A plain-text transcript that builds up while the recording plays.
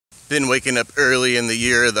Been waking up early in the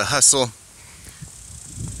year of the hustle,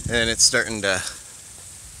 and it's starting to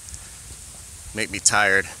make me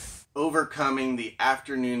tired. Overcoming the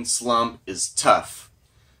afternoon slump is tough.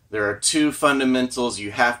 There are two fundamentals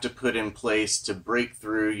you have to put in place to break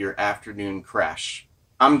through your afternoon crash.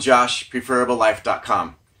 I'm Josh,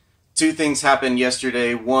 PreferableLife.com. Two things happened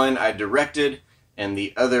yesterday. One I directed, and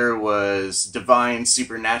the other was divine,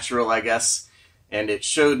 supernatural, I guess. And it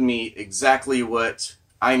showed me exactly what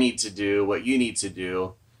I need to do, what you need to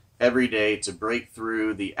do every day to break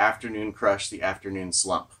through the afternoon crush, the afternoon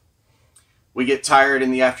slump. We get tired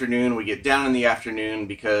in the afternoon, we get down in the afternoon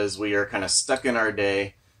because we are kind of stuck in our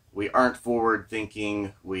day. We aren't forward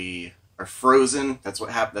thinking, we are frozen. That's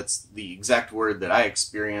what happened. That's the exact word that I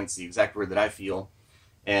experience, the exact word that I feel.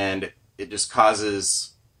 And it just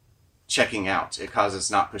causes checking out. It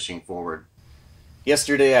causes not pushing forward.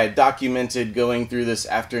 Yesterday I documented going through this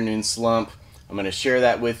afternoon slump. I'm going to share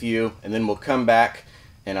that with you, and then we'll come back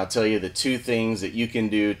and I'll tell you the two things that you can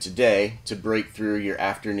do today to break through your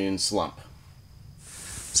afternoon slump.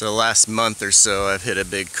 So the last month or so I've hit a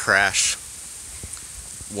big crash.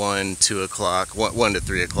 1 to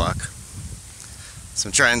 3 o'clock. So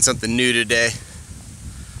I'm trying something new today.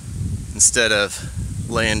 Instead of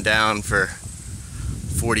laying down for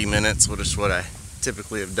 40 minutes, which is what I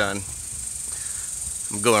typically have done,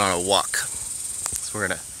 I'm going on a walk. So we're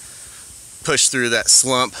going to push through that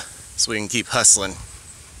slump so we can keep hustling.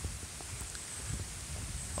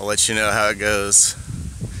 I'll let you know how it goes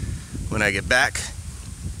when I get back,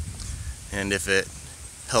 and if it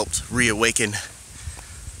helped reawaken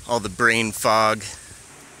all the brain fog.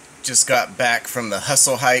 Just got back from the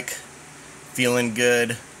hustle hike, feeling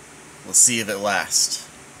good. We'll see if it lasts.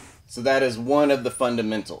 So that is one of the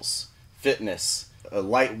fundamentals. Fitness, a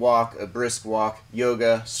light walk, a brisk walk,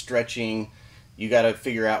 yoga, stretching. You got to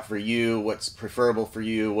figure out for you what's preferable for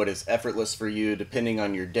you, what is effortless for you, depending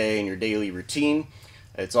on your day and your daily routine.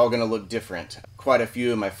 It's all going to look different. Quite a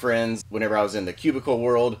few of my friends, whenever I was in the cubicle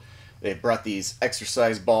world, they brought these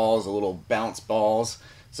exercise balls, the little bounce balls.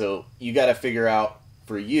 So you got to figure out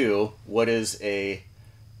for you what is a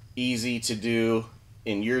easy to do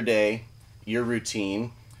in your day, your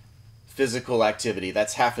routine, physical activity.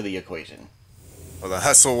 That's half of the equation. Well, the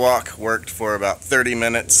hustle walk worked for about 30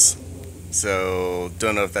 minutes. So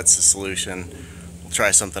don't know if that's the solution. We'll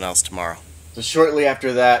try something else tomorrow. So shortly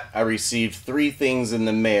after that, I received 3 things in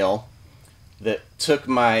the mail that took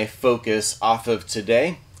my focus off of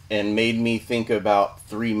today and made me think about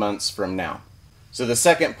 3 months from now. So the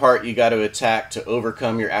second part you got to attack to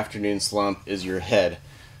overcome your afternoon slump is your head.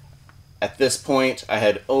 At this point, I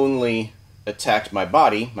had only attacked my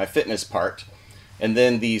body, my fitness part, and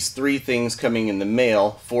then these 3 things coming in the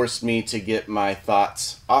mail forced me to get my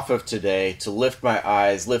thoughts off of today, to lift my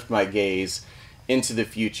eyes, lift my gaze into the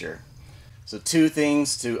future. So 2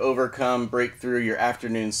 things to overcome, break through your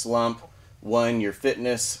afternoon slump. 1, your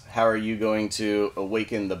fitness. How are you going to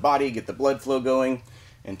awaken the body, get the blood flow going?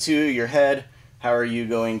 And 2, your head. How are you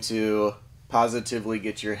going to positively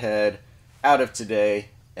get your head out of today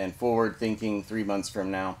and forward thinking 3 months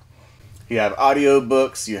from now? You have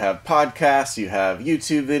audiobooks, you have podcasts, you have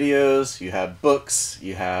YouTube videos, you have books,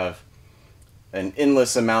 you have an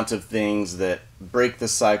endless amount of things that break the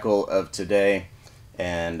cycle of today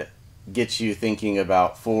and get you thinking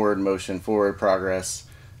about forward motion, forward progress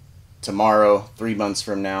tomorrow, 3 months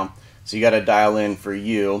from now. So you got to dial in for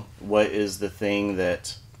you. What is the thing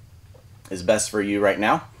that is best for you right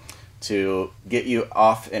now to get you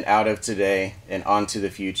off and out of today and onto the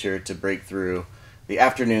future, to break through the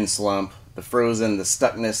afternoon slump, the frozen, the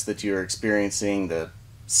stuckness that you're experiencing, the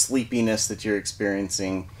sleepiness that you're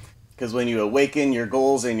experiencing. Because when you awaken your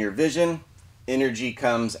goals and your vision, energy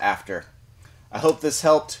comes after. I hope this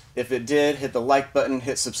helped. If it did, hit the like button,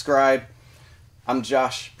 hit subscribe. I'm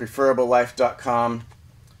Josh, PreferableLife.com.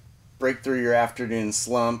 Break through your afternoon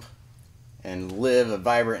slump and live a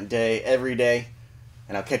vibrant day every day.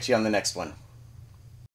 And I'll catch you on the next one.